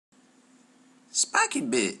Spiky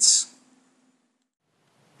Bits.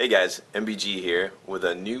 Hey guys, MBG here with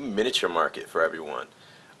a new miniature market for everyone.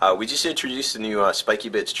 We just introduced a new Spikey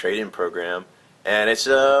Bits trade-in program, and it's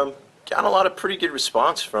gotten a lot of pretty good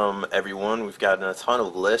response from everyone. We've gotten a ton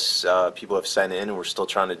of lists. People have sent in, and we're still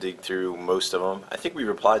trying to dig through most of them. I think we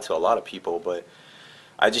replied to a lot of people, but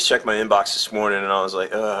I just checked my inbox this morning, and I was like,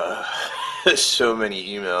 ugh, there's so many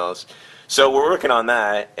emails. So we're working on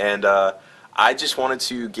that, and I just wanted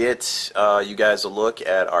to get you guys a look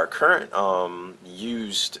at our current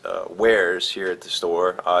used wares here at the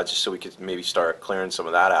store, just so we could maybe start clearing some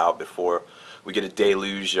of that out before we get a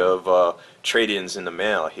deluge of trade-ins in the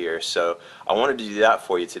mail here. So I wanted to do that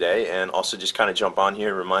for you today, and also just kind of jump on here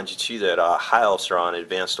and remind you too that High Elves are on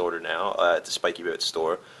advanced order now at the Spikey Bits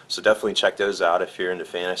store. So definitely check those out if you're into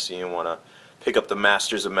fantasy and want to pick up the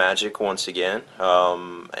Masters of Magic once again.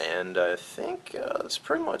 And I think that's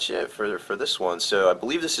pretty much it for this one. So I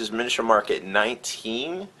believe this is Miniature Market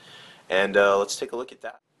 19, and let's take a look at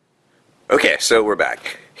that. Okay, so we're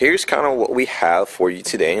back. Here's kind of what we have for you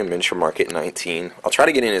today in Miniature Market 19. I'll try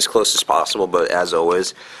to get in as close as possible, but as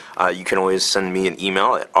always, you can always send me an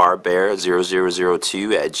email at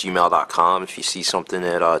rbear0002@gmail.com if you see something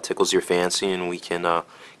that tickles your fancy, and we can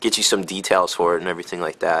get you some details for it and everything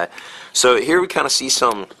like that. So here we kind of see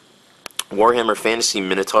some Warhammer Fantasy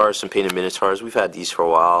Minotaurs, some painted Minotaurs. We've had these for a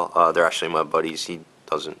while. They're actually my buddies. He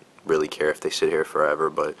doesn't really care if they sit here forever,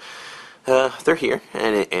 but they're here.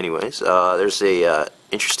 And anyways, there's a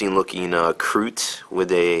interesting looking Kroot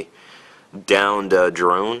with a downed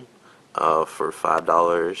drone for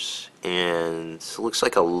 $5, and it looks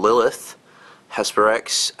like a Lilith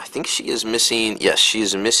Hesperex. I think she is missing, yes, she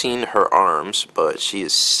is missing her arms, but she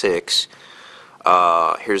is 6.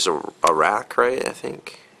 Here's a rack, right? I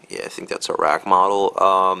think. Yeah, I think that's a rack model.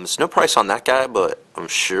 There's no price on that guy, but I'm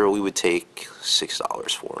sure we would take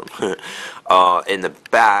 $6 for him. In the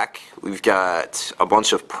back, we've got a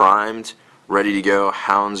bunch of primed, ready to go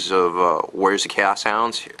Hounds of Warriors of Chaos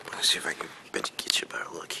Hounds. Here, let's see if I can get you a better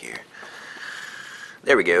look here.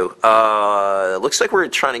 There we go. Looks like we're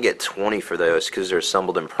trying to get 20 for those because they're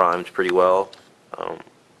assembled and primed pretty well.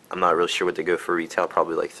 I'm not really sure what they go for retail,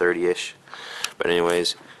 probably like 30-ish. But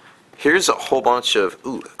anyways, here's a whole bunch of,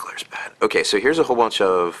 ooh, that glare's bad. Okay, so here's a whole bunch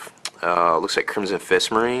of, looks like Crimson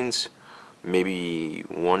Fist Marines, maybe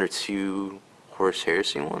 1 or 2 Horus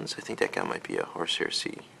Heresy ones. I think that guy might be a Horus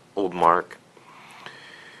Heresy old mark.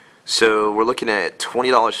 So we're looking at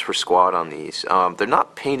 $20 per squad on these. They're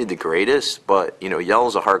not painted the greatest, but you know,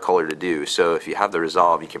 yellow's a hard color to do. So if you have the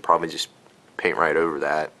resolve, you can probably just paint right over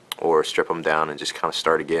that, or strip them down and just kind of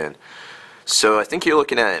start again. So I think you're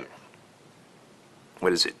looking at,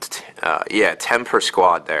 what is it? Yeah, 10 per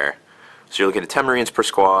squad there. So you're looking at 10 Marines per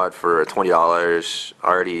squad for $20.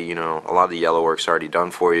 Already, you know, a lot of the yellow work's already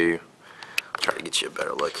done for you. I'll try to get you a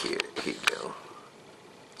better look here. Here you go.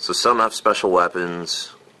 So some have special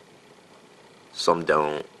weapons, some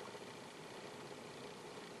don't,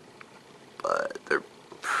 but they're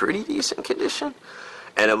pretty decent condition.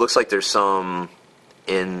 And it looks like there's some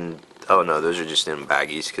in, oh no, those are just in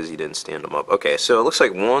baggies because he didn't stand them up. Okay, so it looks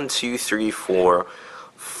like 1, 2, 3, 4,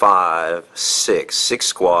 5, 6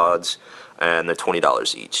 squads, and they're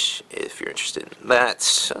 $20 each if you're interested.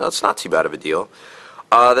 That's not too bad of a deal.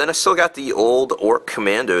 Then I still got the old Orc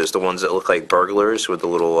Commandos, the ones that look like burglars with the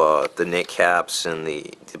little the knit caps and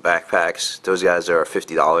the backpacks. Those guys are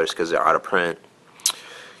 $50 because they're out of print.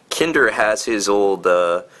 Kinder has his old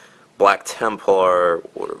Black Templar,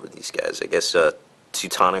 whatever these guys, I guess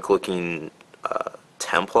Teutonic looking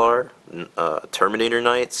Templar Terminator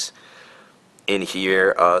Knights in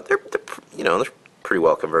here. They're you know, they're pretty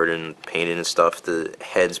well converted and painted and stuff. The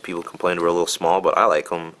heads, people complained were a little small, but I like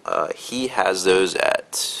them. He has those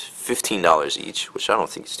at $15 each, which I don't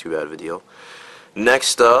think is too bad of a deal.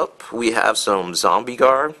 Next up, we have some Zombie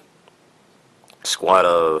Guard. Squad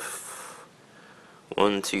of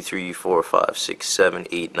 1, 2, 3, 4, 5, 6, 7,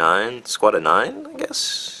 8, 9. Squad of 9, I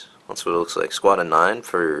guess. That's what it looks like. Squad of 9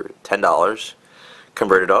 for $10.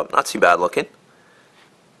 Converted up. Not too bad looking.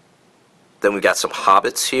 Then we got some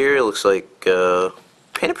Hobbits here. It looks like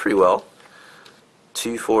painted pretty well.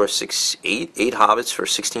 2, 4, 6, 8. 8 Hobbits for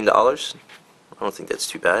 $16. I don't think that's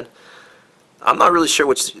too bad. I'm not really sure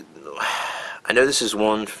which. I know this is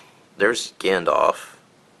one. There's Gandalf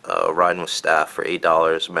riding with staff for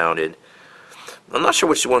 $8 mounted. I'm not sure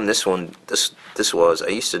which one this was. I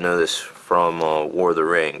used to know this from War of the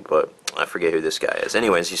Ring, but I forget who this guy is.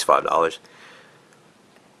 Anyways, he's $5.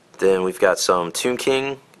 Then we've got some Tomb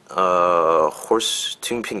King.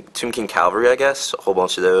 Tomb King Cavalry, I guess, a whole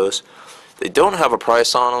bunch of those. They don't have a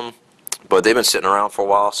price on them, but they've been sitting around for a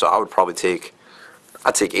while, so I would probably take,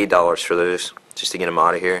 I'd take $8 for those, just to get him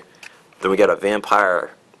out of here. Then we got a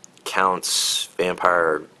vampire countess,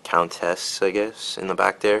 I guess, in the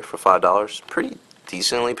back there for $5. Pretty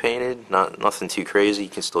decently painted, nothing too crazy. You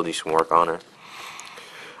can still do some work on her.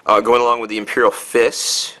 Going along with the Imperial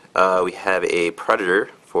Fists, we have a Predator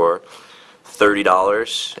for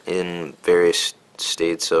 $30 in various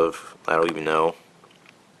states of, I don't even know.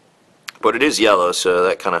 But it is yellow, so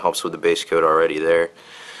that kind of helps with the base coat already there.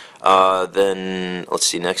 Then, let's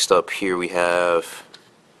see, next up here we have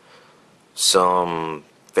some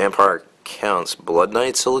Vampire Counts Blood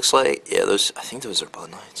Knights, it looks like. Yeah, I think those are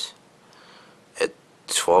Blood Knights. At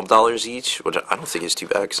 $12 each, which I don't think is too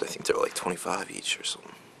bad, because I think they're like $25 each or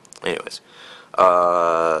something. Anyways.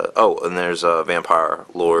 Oh, and there's a Vampire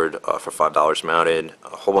Lord for $5 mounted. A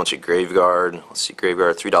whole bunch of Graveguard. Let's see,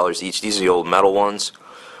 Graveguard, $3 each. These are the old metal ones.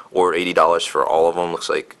 Or $80 for all of them. Looks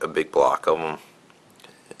like a big block of them.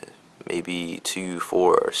 Maybe 2,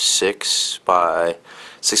 4, 6 by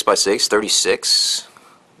 6 by 6, 36.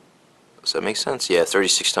 Does that make sense? Yeah,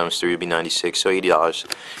 36 times 3 would be 96, so $80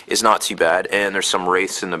 is not too bad. And there's some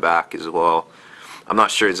wraiths in the back as well. I'm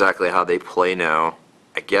not sure exactly how they play now.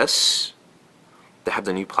 I guess they have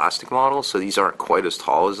the new plastic models, so these aren't quite as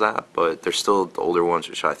tall as that, but they're still the older ones,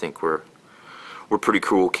 which I think were pretty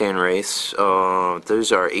cool. Can wraiths.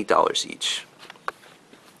 Those are $8 each.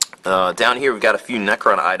 Down here we've got a few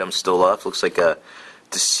Necron items still left. Looks like a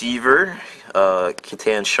Deceiver,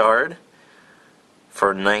 Catan Shard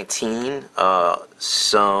for $19.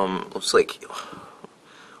 Some looks like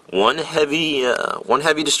one heavy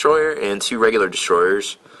destroyer and 2 regular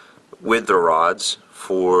destroyers with the rods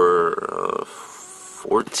for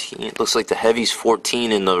 14. Looks like the heavy's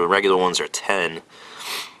 14 and the regular ones are 10.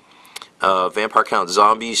 Vampire Count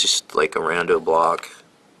Zombies, just like a rando block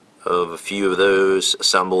of a few of those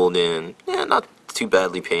assembled in, yeah, not too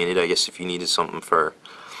badly painted. I guess if you needed something for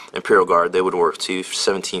Imperial Guard, they would work too, for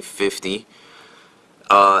 $17.50.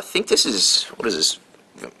 I think this is, what is this?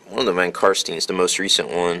 One of the Van Karsteens, the most recent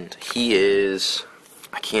one. He is,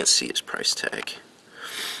 I can't see his price tag.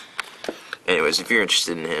 Anyways, if you're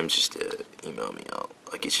interested in him, just email me. I'll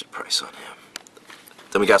get you the price on him.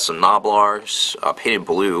 Then we got some Noblars, painted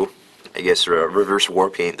blue. I guess reverse war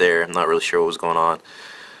paint there. I'm not really sure what was going on.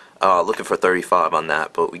 Looking for $35 on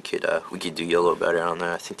that, but we could do yellow better on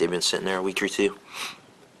that. I think they've been sitting there a week or two.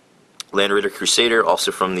 Land Raider Crusader,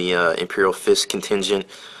 also from the Imperial Fist contingent.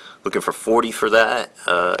 Looking for $40 for that.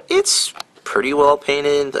 It's pretty well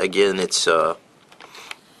painted. Again, it's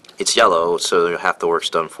yellow, so half the work's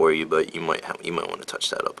done for you, but you might want to touch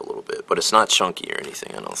that up a little bit. But it's not chunky or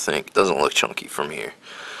anything, I don't think. It doesn't look chunky from here,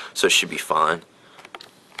 so it should be fine.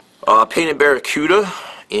 Painted Barracuda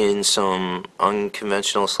in some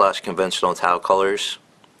unconventional / conventional tau colors.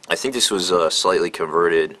 I think this was slightly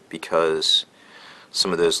converted because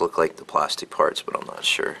some of those look like the plastic parts, but I'm not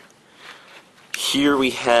sure. Here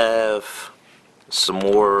we have some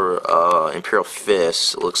more Imperial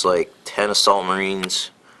Fists. It looks like 10 Assault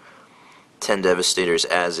Marines, 10 Devastators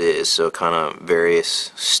as is, so kind of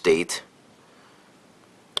various state.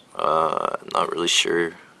 Not really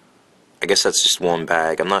sure. I guess that's just one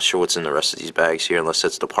bag. I'm not sure what's in the rest of these bags here, unless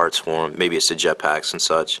that's the parts for them. Maybe it's the jetpacks and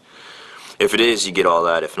such. If it is, you get all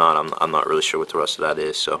that. If not, I'm not really sure what the rest of that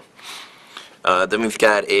is. So then we've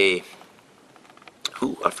got a,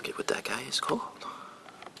 ooh, I forget what that guy is called.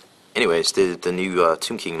 Anyways, the new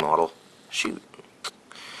Tomb King model. Shoot.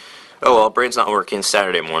 Oh well, brain's not working.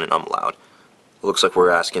 Saturday morning, I'm loud. Looks like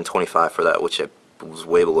we're asking $25 for that, which was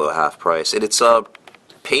way below half price. And it's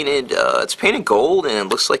painted gold, and it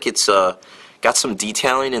looks like it's got some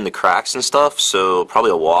detailing in the cracks and stuff, so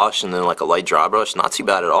probably a wash and then like a light dry brush. Not too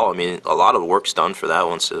bad at all. I mean, a lot of the work's done for that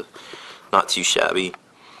one, so not too shabby.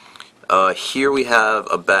 Here we have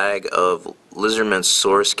a bag of Lizardman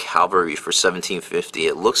Source Cavalry for $17.50.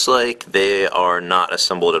 It looks like they are not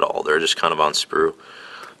assembled at all. They're just kind of on sprue,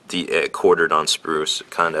 quartered on sprues,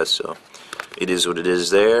 kind of, so it is what it is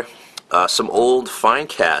there. Some old fine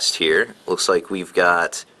cast here. Looks like we've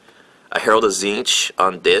got a Herald of Tzeentch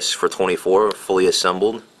on disc for $24, fully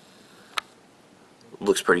assembled.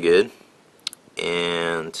 Looks pretty good.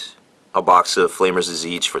 And a box of Flamers of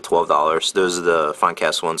Tzeentch for $12. Those are the fine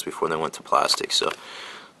cast ones before they went to plastic, so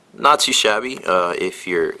not too shabby if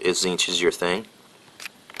Tzeentch is your thing.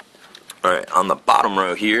 Alright, on the bottom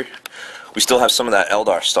row here, we still have some of that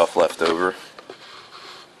Eldar stuff left over.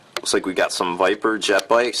 Looks like we got some Viper jet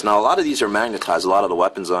bikes. Now a lot of these are magnetized. A lot of the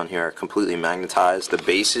weapons on here are completely magnetized. The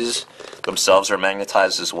bases themselves are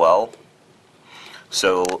magnetized as well,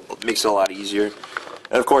 so it makes it a lot easier.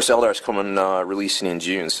 And of course Eldar's coming releasing in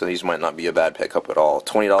June, so these might not be a bad pickup at all.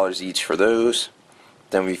 $20 each for those.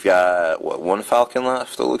 Then we've got, what, one Falcon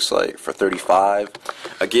left, it looks like, for 35.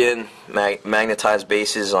 Again, magnetized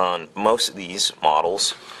bases on most of these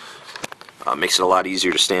models. Makes it a lot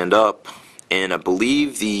easier to stand up. And I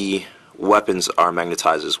believe the weapons are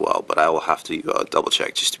magnetized as well, but I will have to double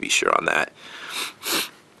check just to be sure on that.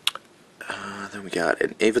 Then we got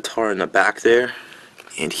an Avatar in the back there,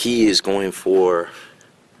 and he is going for,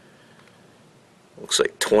 looks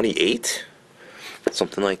like 28,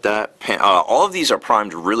 something like that. All of these are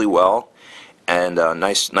primed really well, and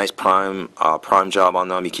nice prime job on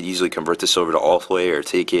them. You could easily convert this over to all-way or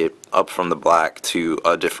take it up from the black to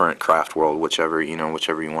a different craft world, whichever you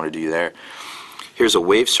want to do there. Here's a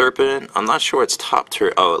Wave Serpent. I'm not sure its top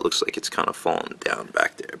turret. Oh, it looks like it's kind of fallen down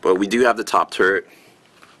back there, but we do have the top turret.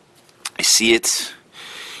 I see it.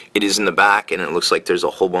 It is in the back, and it looks like there's a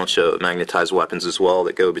whole bunch of magnetized weapons as well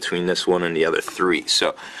that go between this one and the other three.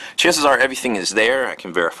 So chances are everything is there. I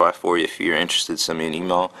can verify for you. If you're interested, send me an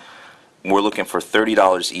email. We're looking for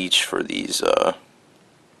 $30 each for these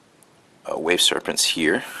Wave Serpents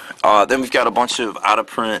here. Then we've got a bunch of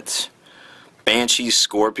out-of-print Banshees,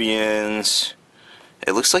 Scorpions.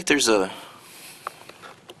 It looks like there's a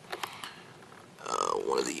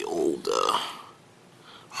one of the old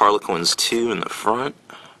Harlequins too in the front.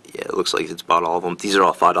 Yeah, it looks like it's about all of them. These are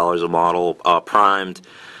all $5 a model, primed.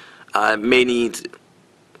 May need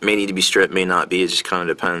to be stripped, may not be. It just kind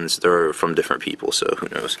of depends. They're from different people, so who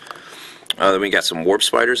knows. Then we got some Warp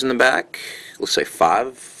Spiders in the back. Looks like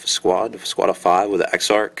squad of 5 with an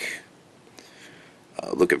X-Arc.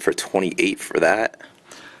 Looking for 28 for that.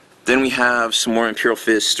 Then we have some more Imperial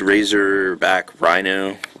Fist Razorback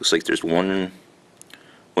Rhino. Looks like there's one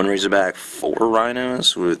Razorback, 4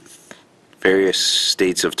 Rhinos with various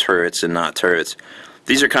states of turrets and not turrets.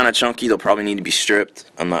 These are kind of chunky. They'll probably need to be stripped.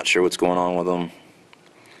 I'm not sure what's going on with them.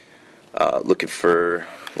 Looking for,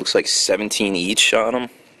 looks like 17 each on them.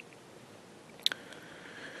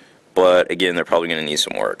 But again, they're probably going to need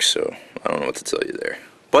some work, so I don't know what to tell you there.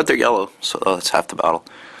 But they're yellow, so that's half the battle.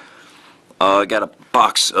 I got a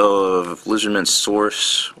box of Lizardman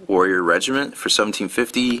Source Warrior Regiment for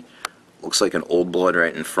 $17.50. Looks like an old blood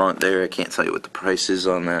right in front there. I can't tell you what the price is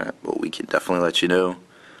on that, but we can definitely let you know.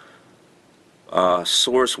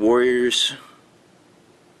 Source Warriors.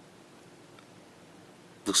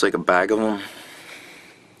 Looks like a bag of them.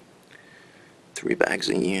 3 bags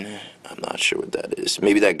a unit. I'm not sure what that is.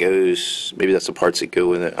 Maybe that goes, maybe that's the parts that go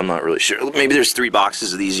with it. I'm not really sure. Maybe there's 3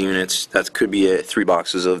 boxes of these units. That could be it. 3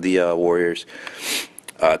 boxes of the Warriors.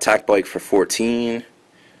 Attack bike for 14.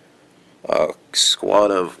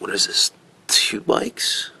 Squad of, what is this, 2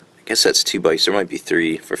 bikes? I guess that's 2 bikes. There might be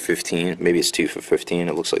 3 for 15. Maybe it's 2 for 15.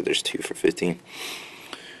 It looks like there's 2 for 15.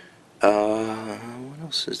 What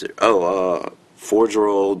else is there? Oh,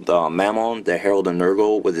 4-year-old Mammon, the Herald of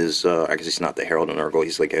Nurgle with his, I guess he's not the Herald of Nurgle,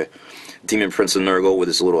 he's like a Demon Prince of Nurgle with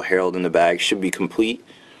his little herald in the bag. Should be complete.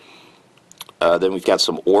 Then we've got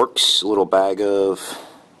some orcs, a little bag of,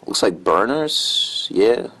 looks like burners,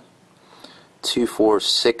 yeah. 2, 4,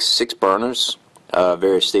 6 burners.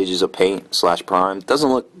 Various stages of paint / prime. Doesn't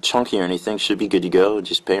look chunky or anything, should be good to go.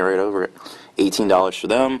 Just paint right over it. $18 for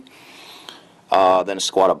them. Then a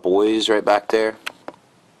squad of boys right back there.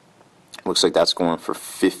 Looks like that's going for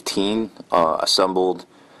 15 assembled.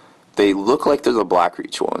 They look like they're the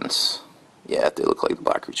Blackreach ones. Yeah, they look like the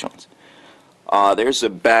Blackreach ones. There's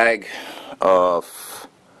a bag of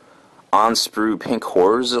on-sprue pink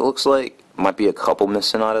horrors, it looks like. Might be a couple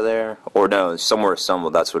missing out of there. Or no, some were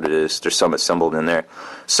assembled, that's what it is. There's some assembled in there.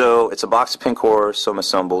 So it's a box of pink horrors, some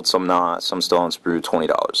assembled, some not, some still on-sprue,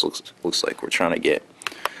 $20. Looks like we're trying to get.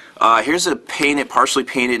 Here's a painted, partially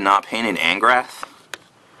painted, not painted Angrath.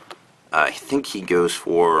 I think he goes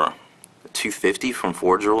for $250 from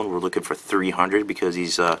 4-year-old. We're looking for $300 because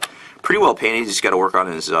he's pretty well painted. He's just got to work on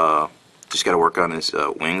his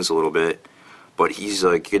wings a little bit, but he's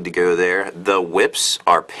good to go there. The whips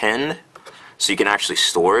are pinned, so you can actually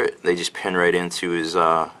store it. They just pin right into his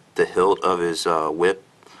the hilt of his whip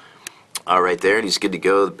right there, and he's good to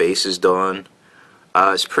go. The base is done.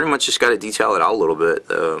 It's pretty much just got to detail it out a little bit.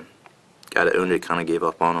 Guy that owned it kind of gave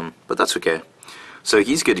up on him, but that's okay. So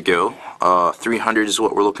he's good to go. 300 is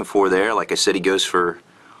what we're looking for there. Like I said, he goes for,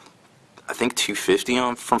 I think,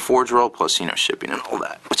 $250 from 4-year-old, plus, you know, shipping and all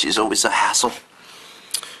that, which is always a hassle.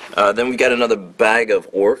 Then we got another bag of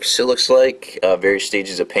orcs, it looks like. Various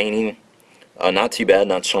stages of painting. Not too bad,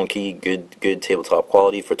 not chunky. Good tabletop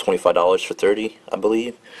quality for $25 for 30, I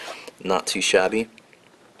believe. Not too shabby.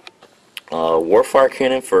 Warfire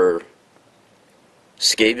Cannon for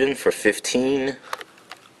Skaven for 15.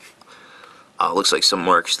 Looks like some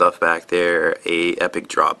Merc stuff back there, a epic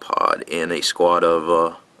drop pod, and a squad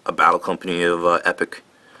of a battle company of Epic,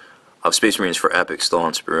 of Space Marines for Epic still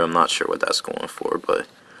on Sprue. I'm not sure what that's going for, but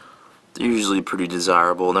they're usually pretty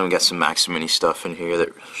desirable. Then we got some Max Mini stuff in here that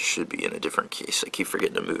should be in a different case. I keep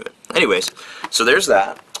forgetting to move it. Anyways, so there's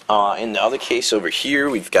that. In the other case over here,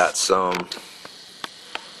 we've got some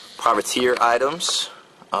Privateer items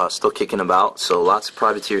still kicking about. So lots of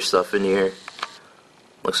Privateer stuff in here.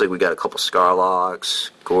 Looks like we got a couple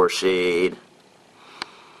Scarlocks, Gore Shade,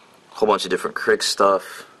 a whole bunch of different Crick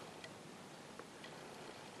stuff.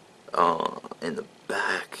 In the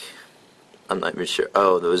back, I'm not even sure.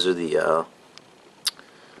 Oh, those are the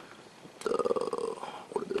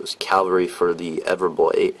what are those? Cavalry for the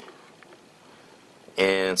Everblight.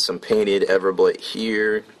 And some painted Everblight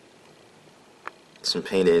here. Some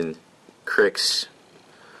painted Cricks.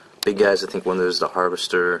 Big guys, I think one of those is the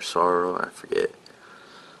Harvester, Sorrow, I forget.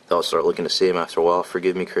 They'll start looking the same after a while,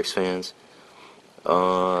 forgive me Cricks fans.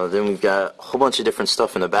 Then we've got a whole bunch of different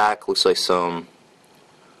stuff in the back. Looks like some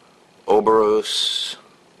Oberos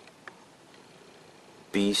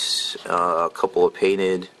Beasts, a couple of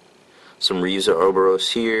painted, some Reeves or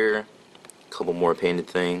Oberos here, a couple more painted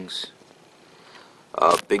things.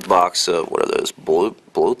 Big box of, what are those,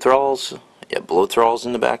 blow thralls? Yeah, blow thralls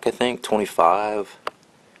in the back, I think, 25.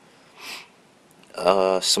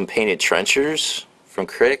 Some painted trenchers from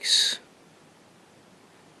Cricks.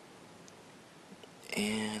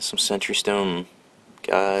 And some Sentry Stone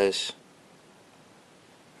guys.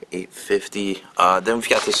 850. Then we've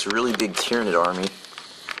got this really big Tyranid army.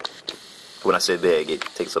 When I say big, it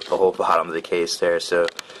takes up the whole bottom of the case there. So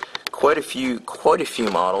quite a few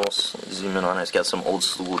models. Zoom in on it. It's got some old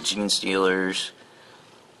school Gene Stealers,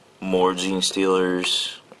 more Gene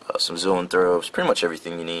Stealers, some Zoanthropes, pretty much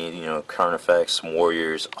everything you need. You know, current effects, some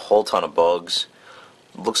warriors, a whole ton of bugs.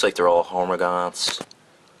 Looks like they're all Hormagaunts.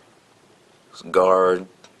 Guard,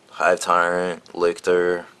 Hive Tyrant,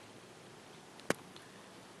 Lictor,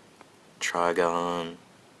 Trigon.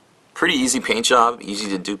 Pretty easy paint job, easy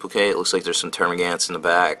to duplicate. It looks like there's some Termagants in the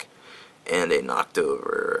back, and a knocked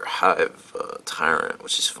over Hive Tyrant,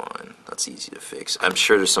 which is fine. That's easy to fix. I'm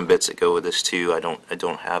sure there's some bits that go with this too. I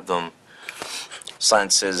don't have them.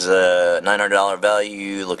 Sign says $900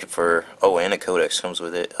 value. Looking for, oh, and a codex comes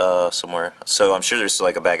with it somewhere. So I'm sure there's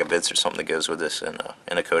like a bag of bits or something that goes with this, and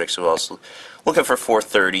a codex as well. So looking for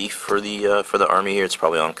 $430 for the army here. It's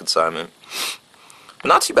probably on consignment. But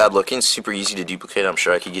not too bad looking. Super easy to duplicate. I'm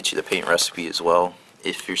sure I could get you the paint recipe as well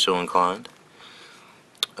if you're so inclined.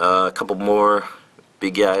 A couple more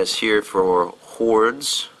big guys here for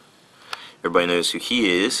Hordes. Everybody knows who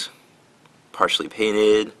he is. Partially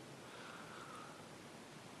painted.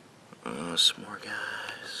 Some more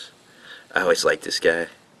guys. I always like this guy.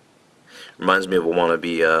 Reminds me of a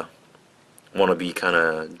wannabe kind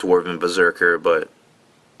of dwarven berserker, but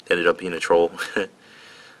ended up being a troll.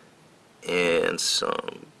 And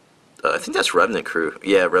some, I think that's Remnant Crew.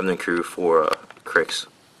 Yeah, Remnant Crew for Cricks.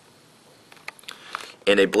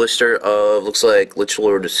 And a blister of, looks like Lich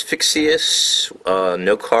Lord Asphyxius.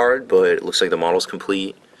 No card, but it looks like the model's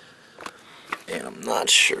complete. And I'm not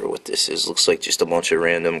sure what this is. Looks like just a bunch of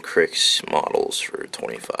random Cricks models for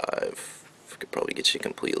 25. I could probably get you a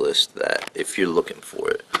complete list of that if you're looking for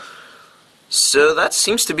it. So that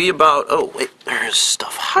seems to be about, oh wait, there's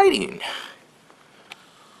stuff hiding.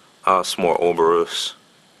 Some more Oberos.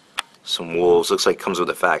 Some Wolves. Looks like it comes with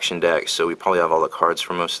a faction deck, so we probably have all the cards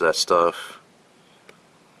for most of that stuff.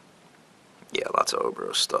 Yeah, lots of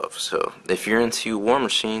Oberos stuff. So if you're into War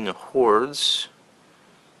Machine, Hordes,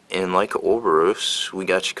 and like Oberos, we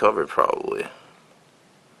got you covered probably.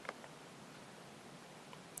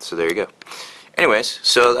 So there you go. Anyways,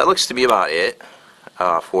 so that looks to be about it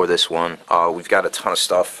for this one. We've got a ton of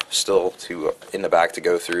stuff still in the back to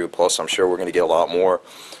go through. Plus, I'm sure we're going to get a lot more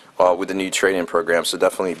with the new trade-in program. So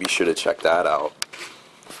definitely be sure to check that out.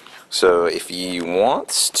 So if you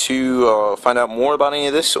want to find out more about any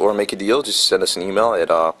of this or make a deal, just send us an email at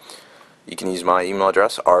you can use my email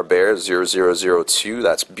address, rbear0002,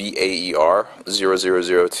 that's BAER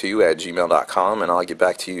 0002 at gmail.com, and I'll get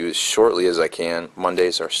back to you as shortly as I can.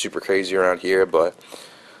 Mondays are super crazy around here, but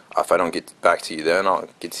if I don't get back to you then, I'll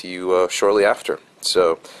get to you shortly after.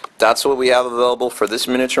 So that's what we have available for this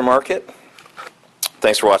miniature market.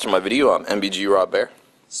 Thanks for watching my video. I'm MBG Rob Bear.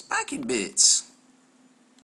 Spikey Bits.